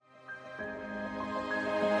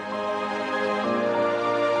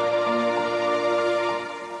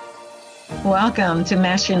Welcome to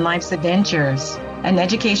Mastering Life's Adventures, an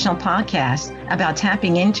educational podcast about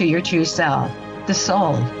tapping into your true self, the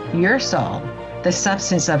soul, the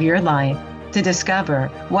substance of your life, to discover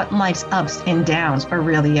what life's ups and downs are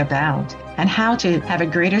really about, and how to have a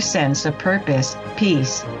greater sense of purpose,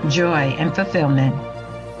 peace, joy, and fulfillment.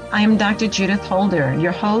 I am Dr. Judith Holder,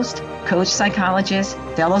 your host, coach, psychologist,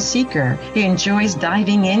 fellow seeker who enjoys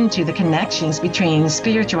diving into the connections between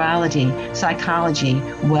spirituality, psychology,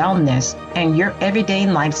 wellness, and your everyday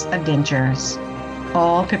life's adventures.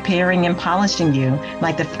 All preparing and polishing you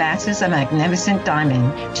like the facets of a magnificent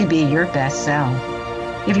diamond to be your best self.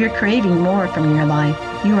 If you're craving more from your life,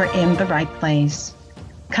 you are in the right place.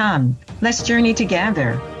 Come, let's journey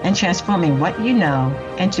together and transforming what you know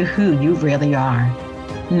into who you really are.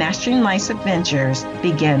 Mastering Life's Adventures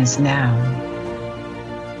begins now.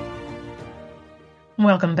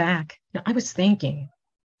 Welcome back. Now, I was thinking,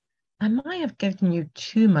 I might have given you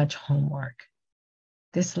too much homework.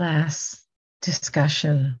 This last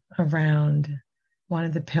discussion around one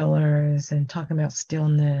of the pillars and talking about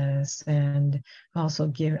stillness, and also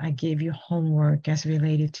I gave you homework as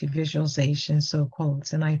related to visualization, so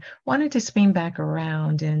quotes. And I wanted to swing back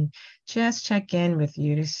around and just check in with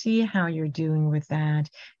you to see how you're doing with that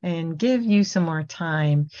and give you some more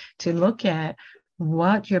time to look at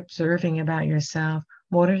what you're observing about yourself.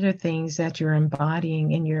 What are the things that you're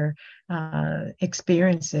embodying in your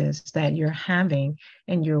experiences that you're having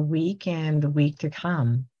in your week and the week to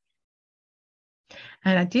come?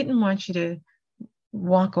 And I didn't want you to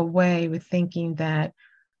walk away with thinking that,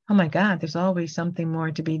 oh my God, there's always something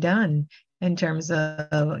more to be done in terms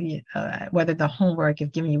of whether the homework is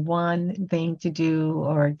giving you one thing to do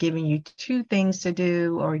or giving you two things to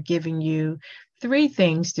do or giving you three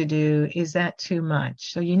things to do. Is that too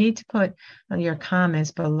much? So you need to put on your comments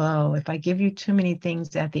below. If I give you too many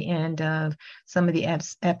things at the end of some of the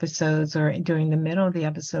episodes or during the middle of the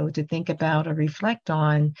episode to think about or reflect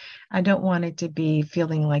on, I don't want it to be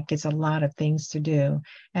feeling like it's a lot of things to do.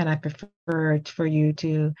 And I prefer for you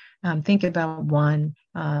to think about one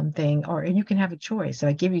thing, or you can have a choice. So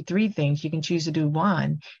I give you three things, you can choose to do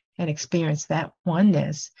one and experience that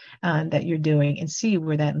oneness that you're doing and see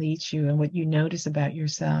where that leads you and what you notice about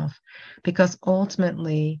yourself. Because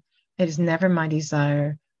ultimately, it is never my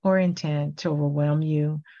desire or intent to overwhelm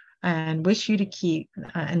you and wish to keep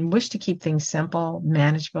things simple,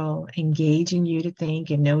 manageable, engaging you to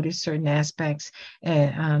think and notice certain aspects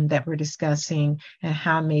that we're discussing and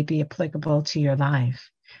how it may be applicable to your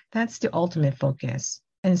life. That's the ultimate focus.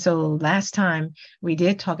 And so last time we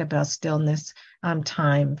did talk about stillness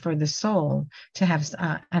time for the soul to have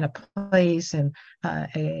at a place and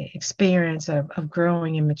a experience of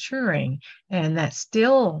growing and maturing. And that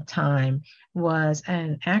still time was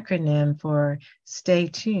an acronym for stay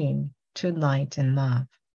tuned to light and love.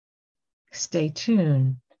 Stay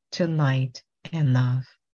tuned to light and love.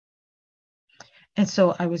 And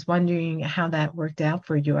so I was wondering how that worked out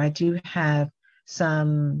for you. I do have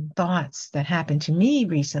some thoughts that happened to me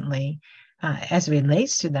recently as it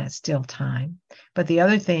relates to that still time. But the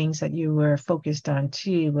other things that you were focused on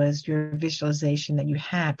too was your visualization that you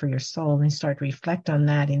had for your soul, and start to reflect on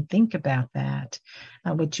that and think about that,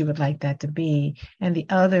 what you would like that to be. And the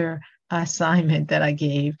other assignment that I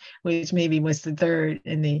gave, which maybe was the third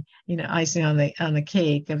in the icing on the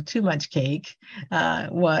cake of too much cake,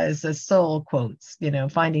 was the soul quotes.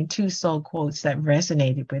 Finding two soul quotes that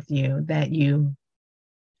resonated with you, that you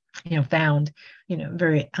found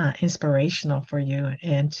very inspirational for you,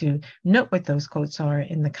 and to note what those quotes are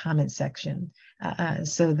in the comment section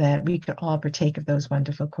so that we could all partake of those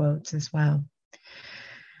wonderful quotes as well.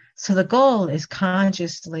 So the goal is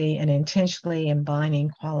consciously and intentionally embodying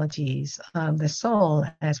qualities of the soul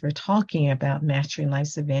as we're talking about mastering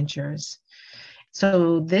life's adventures.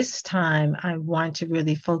 So this time I want to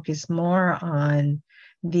really focus more on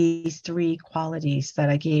these three qualities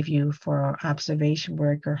that I gave you for observation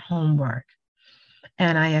work or homework.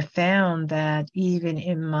 And I have found that even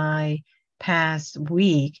in my past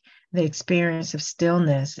week, the experience of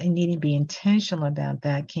stillness and needing to be intentional about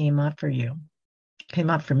that came up for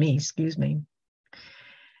me,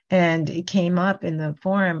 And it came up in the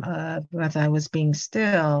form of, as I was being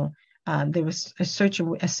still, there was a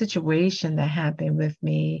situation that happened with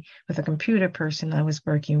me, with a computer person I was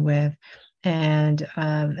working with, and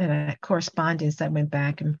a correspondence that went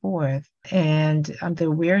back and forth. And the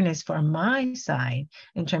awareness for my side,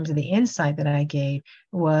 in terms of the insight that I gave,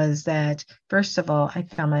 was that, first of all, I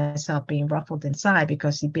found myself being ruffled inside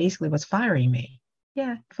because he basically was firing me.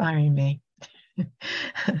 Yeah, firing me.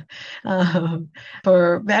 um,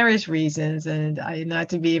 for various reasons, and I not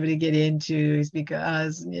to be able to get into is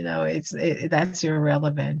because that's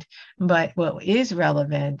irrelevant. But what is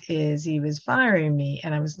relevant is he was firing me,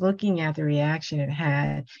 and I was looking at the reaction it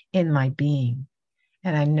had in my being.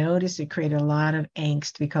 And I noticed it created a lot of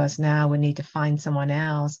angst because now we need to find someone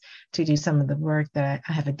else to do some of the work that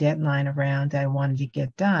I have a deadline around that I wanted to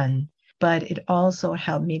get done. But it also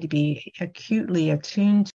helped me to be acutely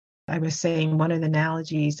attuned. I was saying one of the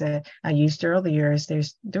analogies that I used earlier is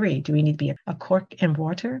there's three. Do we need to be a cork in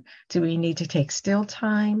water? Do we need to take still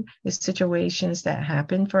time with situations that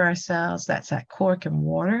happen for ourselves? That's that cork in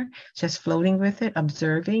water, just floating with it,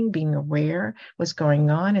 observing, being aware what's going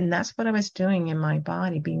on. And that's what I was doing in my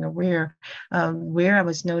body, being aware of where I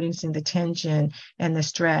was noticing the tension and the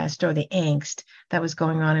stress or the angst that was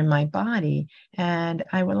going on in my body. And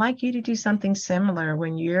I would like you to do something similar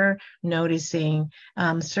when you're noticing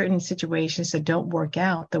certain situations that don't work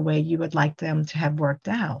out the way you would like them to have worked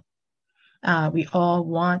out. We all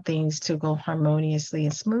want things to go harmoniously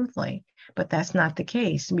and smoothly, but that's not the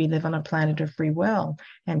case. We live on a planet of free will,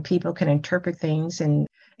 and people can interpret things in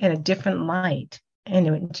a different light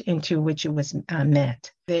into which it was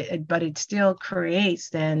meant. But it still creates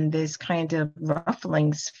then this kind of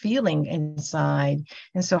ruffling feeling inside.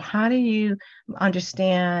 And so how do you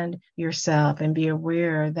understand yourself and be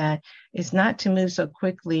aware that it's not to move so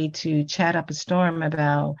quickly to chat up a storm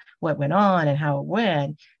about what went on and how it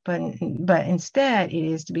went, but instead it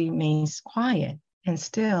is to remain quiet and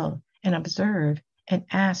still and observe and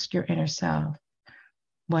ask your inner self,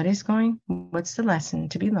 what's the lesson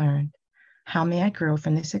to be learned? How may I grow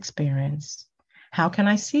from this experience? How can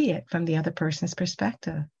I see it from the other person's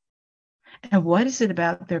perspective? And what is it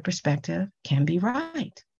about their perspective can be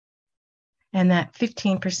right? And that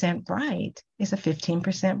 15% right is a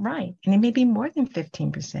 15% right. And it may be more than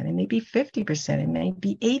 15%. It may be 50%. It may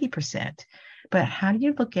be 80%. But how do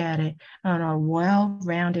you look at it on a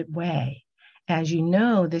well-rounded way? As you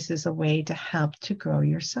know, this is a way to help to grow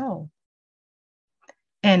your soul.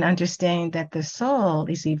 And understanding that the soul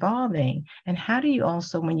is evolving. And how do you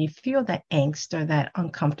also, when you feel that angst or that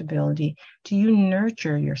uncomfortability, do you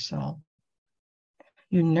nurture your soul?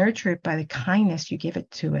 You nurture it by the kindness you give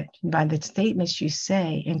it to it, by the statements you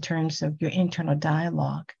say in terms of your internal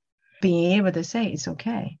dialogue. Being able to say, it's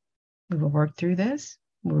okay. We will work through this.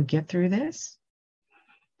 We will get through this.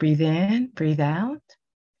 Breathe in, breathe out.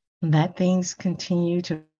 Let things continue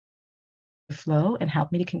to flow and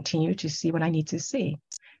help me to continue to see what I need to see.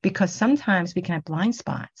 Because sometimes we can have blind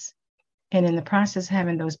spots. And in the process of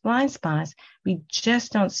having those blind spots, we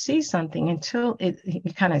just don't see something until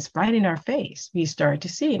it kind of is right in our face. We start to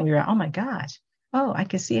see it and we're like, oh my gosh, I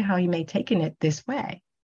can see how you may have taken it this way,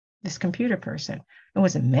 this computer person. It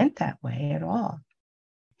wasn't meant that way at all.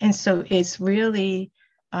 And so it's really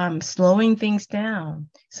slowing things down.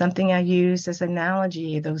 Something I use as an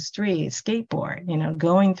analogy, those three, skateboard,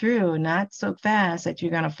 going through, not so fast that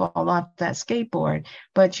you're going to fall off that skateboard,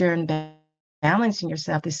 but you're balancing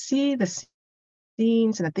yourself to see the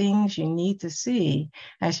scenes and the things you need to see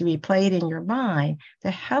as you replay it in your mind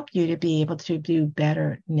to help you to be able to do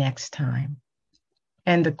better next time.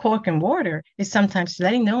 And the cork and water is sometimes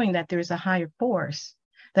knowing that there's a higher force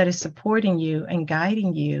that is supporting you and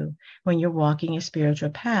guiding you when you're walking a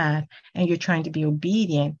spiritual path and you're trying to be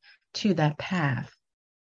obedient to that path.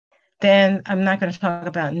 Then I'm not going to talk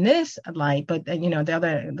about in this light, but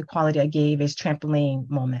the quality I gave is trampoline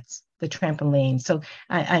moments, the trampoline. So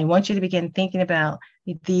I want you to begin thinking about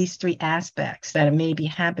these three aspects that may be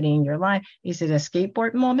happening in your life. Is it a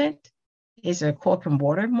skateboard moment? Is it a cork and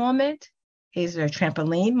water moment? Is there a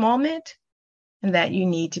trampoline moment? And that you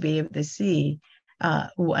need to be able to see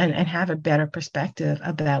and have a better perspective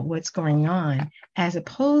about what's going on, as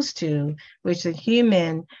opposed to which the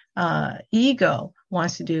human ego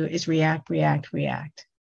wants to do is react, react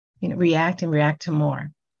and react to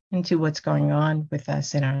more into what's going on with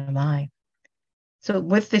us in our life. So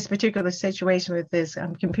with this particular situation with this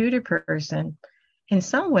computer person, in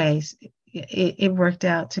some ways, it worked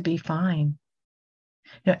out to be fine.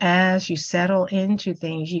 As you settle into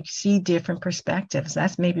things, you see different perspectives.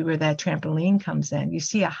 That's maybe where that trampoline comes in. You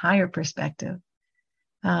see a higher perspective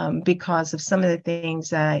because of some of the things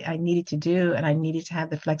that I needed to do, and I needed to have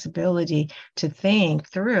the flexibility to think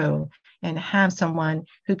through and have someone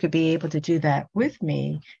who could be able to do that with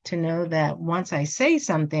me, to know that once I say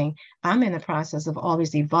something, I'm in the process of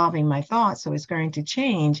always evolving my thoughts. So it's going to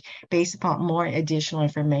change based upon more additional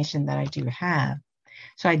information that I do have.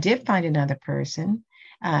 So I did find another person,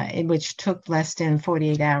 which took less than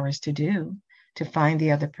 48 hours to do. to find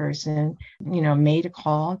the other person, made a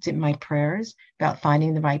call, did my prayers about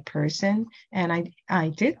finding the right person. And I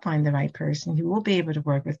did find the right person who will be able to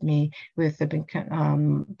work with me with the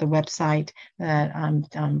website that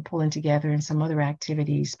I'm pulling together and some other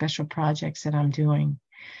activities, special projects that I'm doing.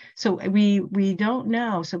 So we don't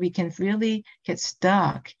know. So we can really get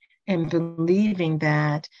stuck in believing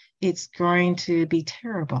that it's going to be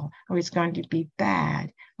terrible, or it's going to be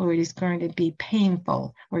bad, or it is going to be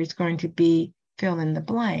painful, or it's going to be fill in the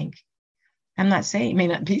blank. I'm not saying it may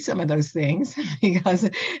not be some of those things because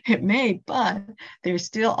it may, but there's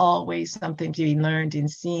still always something to be learned and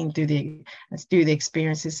seen through the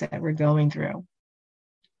experiences that we're going through.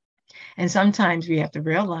 And sometimes we have to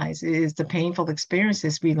realize it is the painful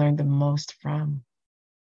experiences we learn the most from.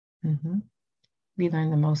 We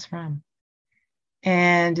learn the most from.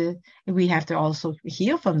 And we have to also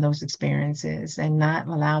heal from those experiences and not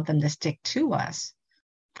allow them to stick to us.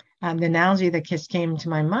 The analogy that just came to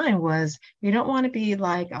my mind was, we don't want to be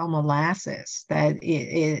like molasses, that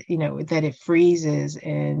it freezes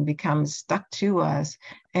and becomes stuck to us,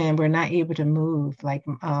 and we're not able to move like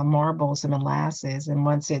marbles and molasses. And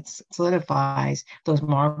once it solidifies, those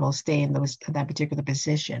marbles stay in that particular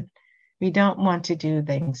position. We don't want to do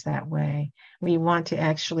things that way. We want to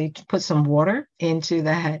actually put some water onto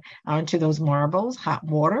those marbles, hot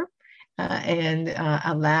water, and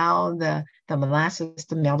allow the molasses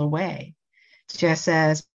to melt away. Just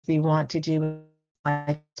as we want to do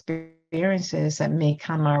experiences that may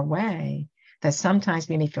come our way, that sometimes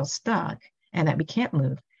we may feel stuck and that we can't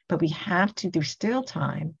move, but we have to, through still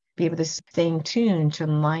time, be able to stay tuned to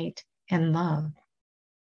light and love.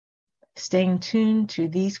 Staying tuned to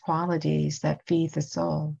these qualities that feed the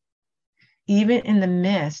soul. Even in the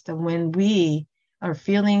midst of when we are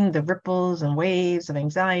feeling the ripples and waves of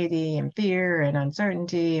anxiety and fear and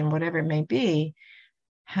uncertainty and whatever it may be,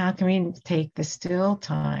 how can we take the still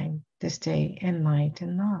time to stay in light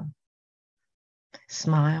and love?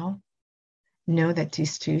 Smile. Know that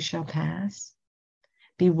this too shall pass.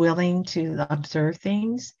 Be willing to observe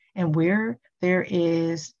things, and where there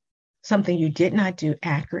is something you did not do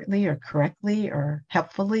accurately or correctly or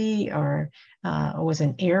helpfully or was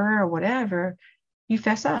an error or whatever, you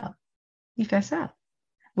fess up. You fess up.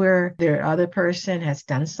 Where the other person has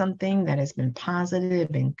done something that has been positive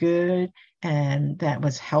and good and that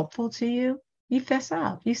was helpful to you, you fess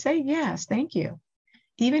up. You say, yes, thank you.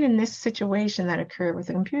 Even in this situation that occurred with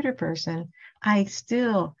a computer person, I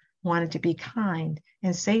still wanted to be kind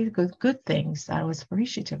and say good things that I was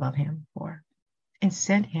appreciative of him for, and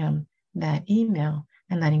sent him that email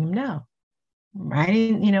and letting him know.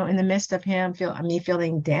 Writing, in the midst of me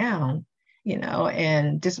feeling down,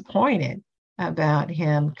 and disappointed about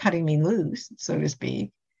him cutting me loose, so to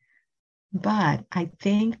speak. But I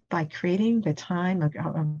think by creating the time of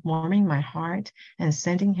warming my heart and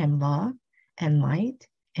sending him love and light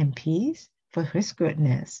and peace for his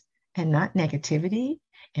goodness and not negativity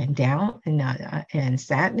and doubt and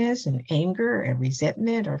sadness and anger and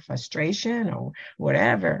resentment or frustration or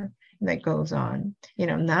whatever that goes on,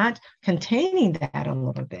 not containing that a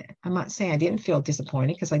little bit. I'm not saying I didn't feel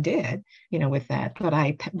disappointed, because I did, with that, but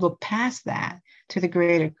I look past that to the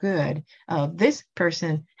greater good of this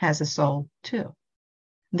person has a soul too.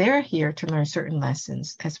 They're here to learn certain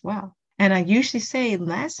lessons as well. And I usually say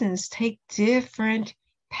lessons take different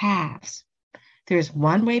paths. There's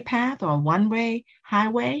one-way path or one-way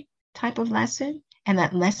highway type of lesson, and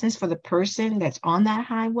that lesson's for the person that's on that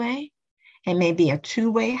highway. It may be a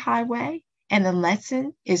two-way highway, and the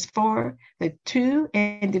lesson is for the two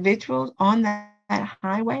individuals on that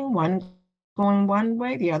highway, one going one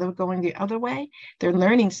way, the other going the other way. They're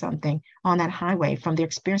learning something on that highway from the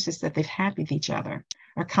experiences that they've had with each other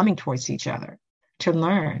or coming towards each other to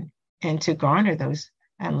learn and to garner those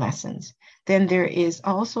lessons. Then there is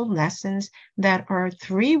also lessons that are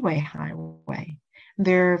three-way highway.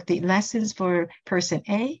 There are the lessons for person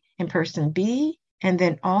A and person B, and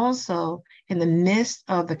then also in the midst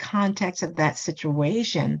of the context of that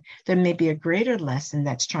situation, there may be a greater lesson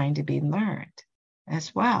that's trying to be learned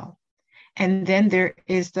as well. And then there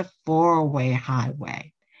is the four-way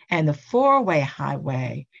highway. And the four-way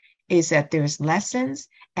highway is that there's lessons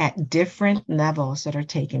at different levels that are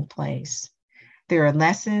taking place. There are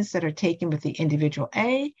lessons that are taken with the individual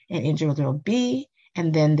A and individual B,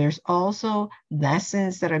 and then there's also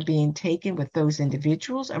lessons that are being taken with those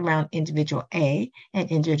individuals around individual A and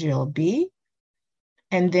individual B.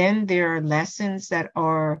 And then there are lessons that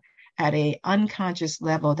are at an unconscious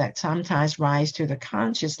level that sometimes rise to the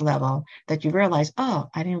conscious level that you realize, oh,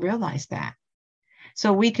 I didn't realize that.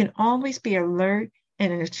 So we can always be alert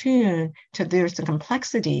and attuned to there's the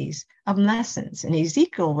complexities of lessons. And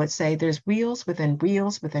Ezekiel would say there's wheels within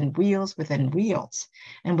wheels within wheels within wheels.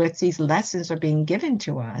 And with these lessons are being given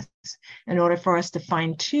to us in order for us to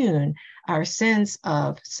fine tune our sense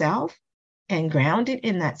of self and ground it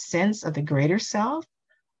in that sense of the greater self,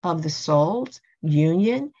 of the soul's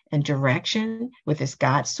union and direction with its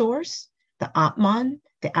God source, the Atman,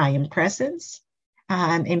 the I am presence,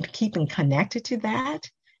 and keeping connected to that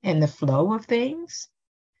and the flow of things.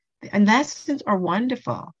 And lessons are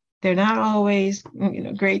wonderful. They're not always,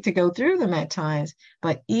 great to go through them at times,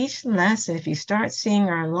 but each lesson, if you start seeing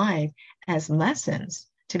our life as lessons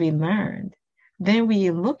to be learned, then we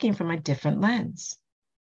are looking from a different lens.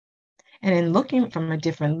 And in looking from a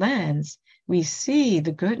different lens, we see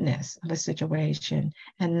the goodness of a situation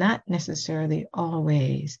and not necessarily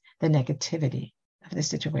always the negativity of the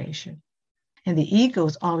situation. And the ego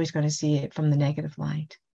is always going to see it from the negative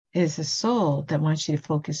light. It is the soul that wants you to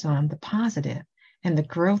focus on the positive and the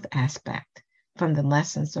growth aspect from the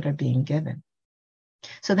lessons that are being given.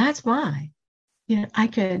 So that's why, I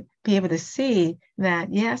could be able to see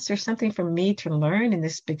that, yes, there's something for me to learn in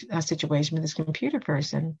this situation with this computer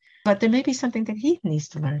person, but there may be something that he needs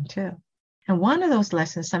to learn too. And one of those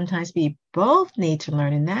lessons sometimes we both need to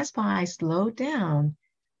learn. And that's why I slow down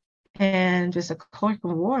and just a cork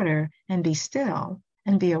of water and be still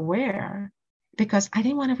and be aware, because I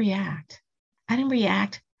didn't want to react. I didn't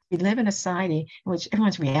react. We live in a society in which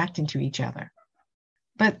everyone's reacting to each other.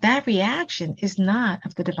 But that reaction is not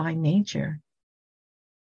of the divine nature.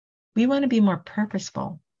 We want to be more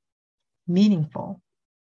purposeful, meaningful,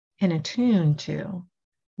 and attuned to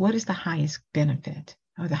what is the highest benefit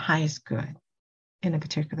or the highest good in a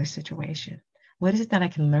particular situation. What is it that I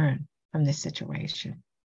can learn from this situation?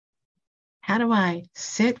 How do I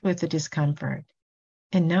sit with the discomfort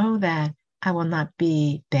and know that I will not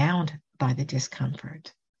be bound by the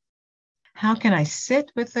discomfort? How can I sit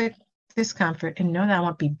with the discomfort and know that I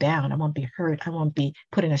won't be bound, I won't be hurt, I won't be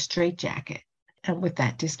put in a straitjacket with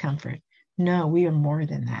that discomfort? No, we are more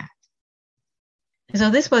than that. So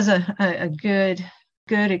this was a good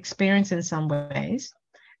experience in some ways,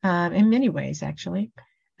 in many ways actually,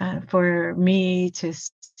 for me to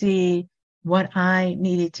see what I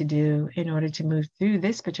needed to do in order to move through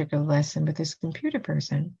this particular lesson with this computer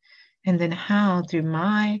person. And then how, through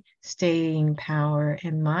my staying power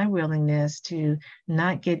and my willingness to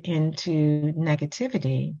not get into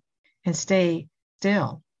negativity and stay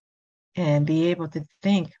still and be able to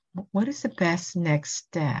think, what is the best next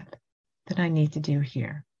step that I need to do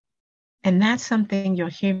here? And that's something you'll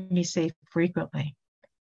hear me say frequently,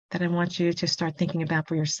 that I want you to start thinking about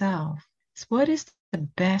for yourself. So what is the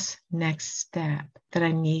best next step that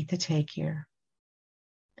I need to take here?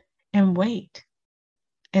 And wait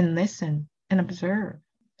and listen and observe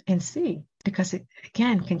and see, because it,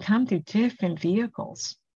 again, can come through different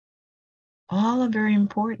vehicles. All are very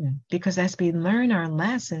important, because as we learn our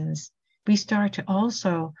lessons, we start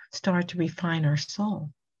to refine our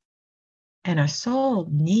soul. And our soul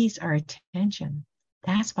needs our attention.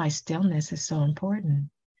 That's why stillness is so important,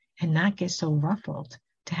 and not get so ruffled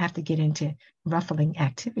to have to get into ruffling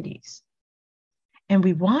activities. And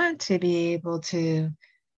we want to be able to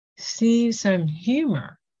see some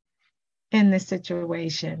humor in this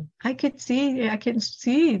situation. I can see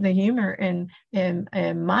the humor in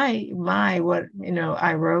my what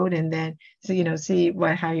I wrote, and then see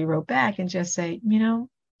how you wrote back, and just say,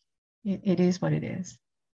 it is what it is.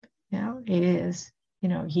 It is.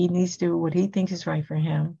 He needs to do what he thinks is right for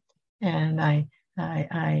him, and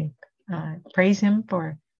I praise him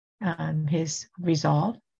for his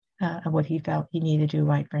resolve of what he felt he needed to do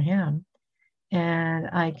right for him, and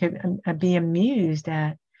I could be amused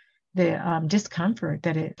at the discomfort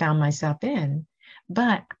that it found myself in.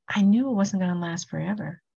 But I knew it wasn't going to last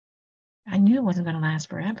forever.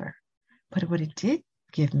 But what it did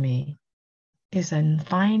give me is a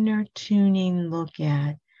finer tuning look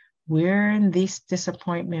at where this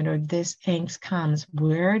disappointment or this angst comes.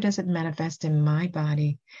 Where does it manifest in my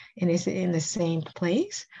body? And is it in the same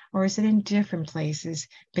place, or is it in different places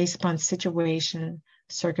based upon situation,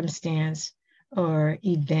 circumstance, or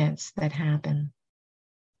events that happen?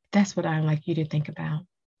 That's what I'd like you to think about. I'm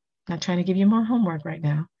not trying to give you more homework right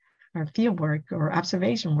now, or field work or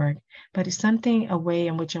observation work, but it's a way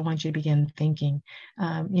in which I want you to begin thinking,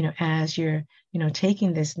 as you're,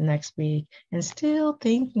 taking this next week and still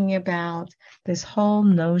thinking about this whole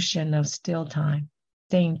notion of still time,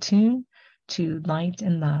 staying tuned to light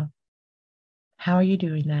and love. How are you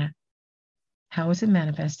doing that? How is it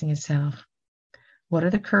manifesting itself? What are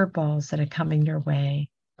the curveballs that are coming your way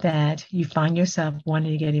that you find yourself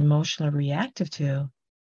wanting to get emotional or reactive to?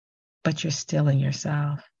 but you're still in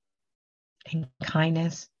yourself, in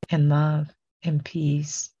kindness and love and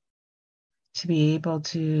peace, to be able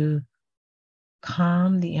to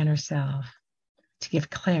calm the inner self, to give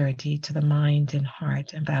clarity to the mind and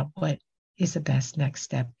heart about what is the best next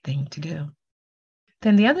step thing to do.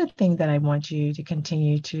 Then the other thing that I want you to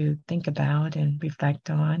continue to think about and reflect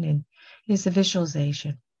on is the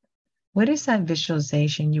visualization. What is that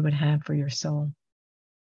visualization you would have for your soul?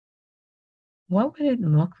 What would it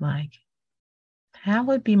look like? How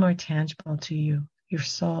would it be more tangible to you, your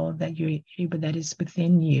soul that that is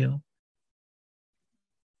within you?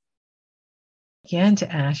 Begin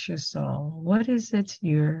to ask your soul, what is it,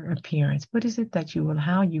 your appearance? What is it that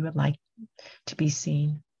how you would like to be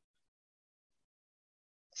seen?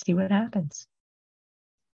 See what happens.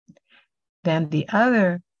 Then the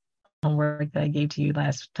other homework that I gave to you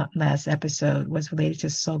last episode was related to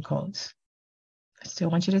soul quotes. I still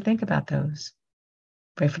want you to think about those.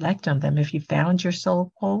 Reflect on them. If you found your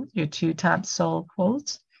soul quote, your 2 top soul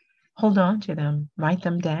quotes, hold on to them, write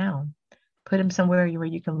them down, put them somewhere where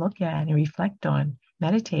you can look at and reflect on,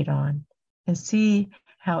 meditate on, and see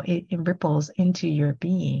how it ripples into your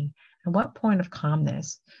being. And what point of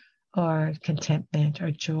calmness or contentment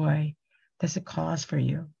or joy does it cause for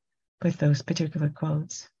you with those particular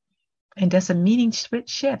quotes? And does the meaning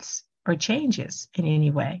shifts or changes in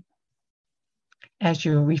any way as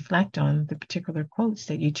you reflect on the particular quotes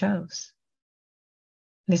that you chose?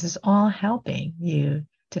 This is all helping you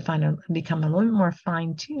to become a little bit more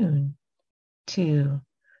fine-tuned to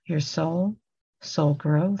your soul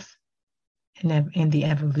growth, and the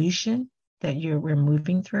evolution that we're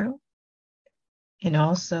moving through, and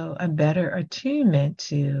also a better attunement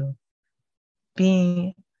to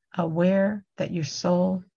being aware that your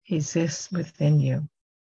soul exists within you,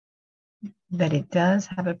 that it does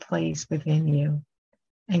have a place within you,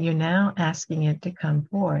 and you're now asking it to come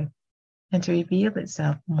forth and to reveal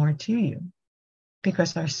itself more to you,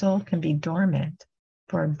 because our soul can be dormant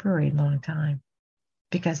for a very long time,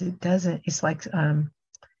 because it's like,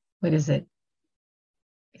 what is it?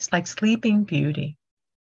 It's like Sleeping Beauty,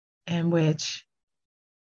 in which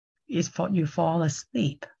you fall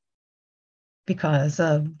asleep because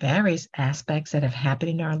of various aspects that have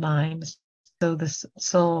happened in our lives. So the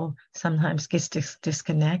soul sometimes gets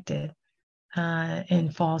disconnected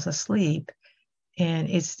and falls asleep. And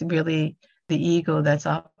it's really the ego that's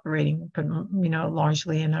operating,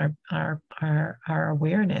 largely in our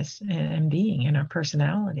awareness and being, and our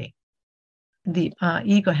personality. The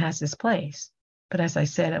ego has its place, but as I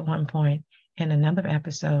said at one point in another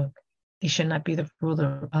episode, it should not be the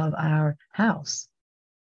ruler of our house.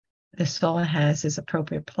 The soul has its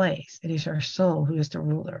appropriate place. It is our soul who is the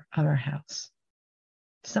ruler of our house.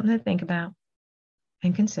 Something to think about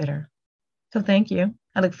and consider. So thank you.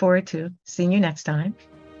 I look forward to seeing you next time.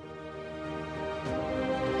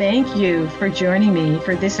 Thank you for joining me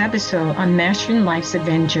for this episode on Mastering Life's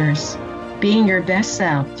Adventures, being your best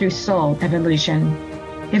self through soul evolution.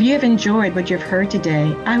 If you have enjoyed what you've heard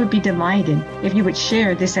today, I would be delighted if you would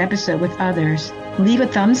share this episode with others, leave a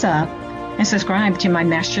thumbs up, and subscribe to my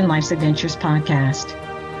Mastering Life's Adventures podcast.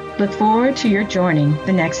 Look forward to your joining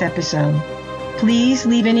the next episode. Please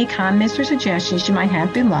leave any comments or suggestions you might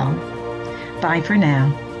have below. Bye for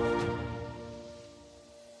now.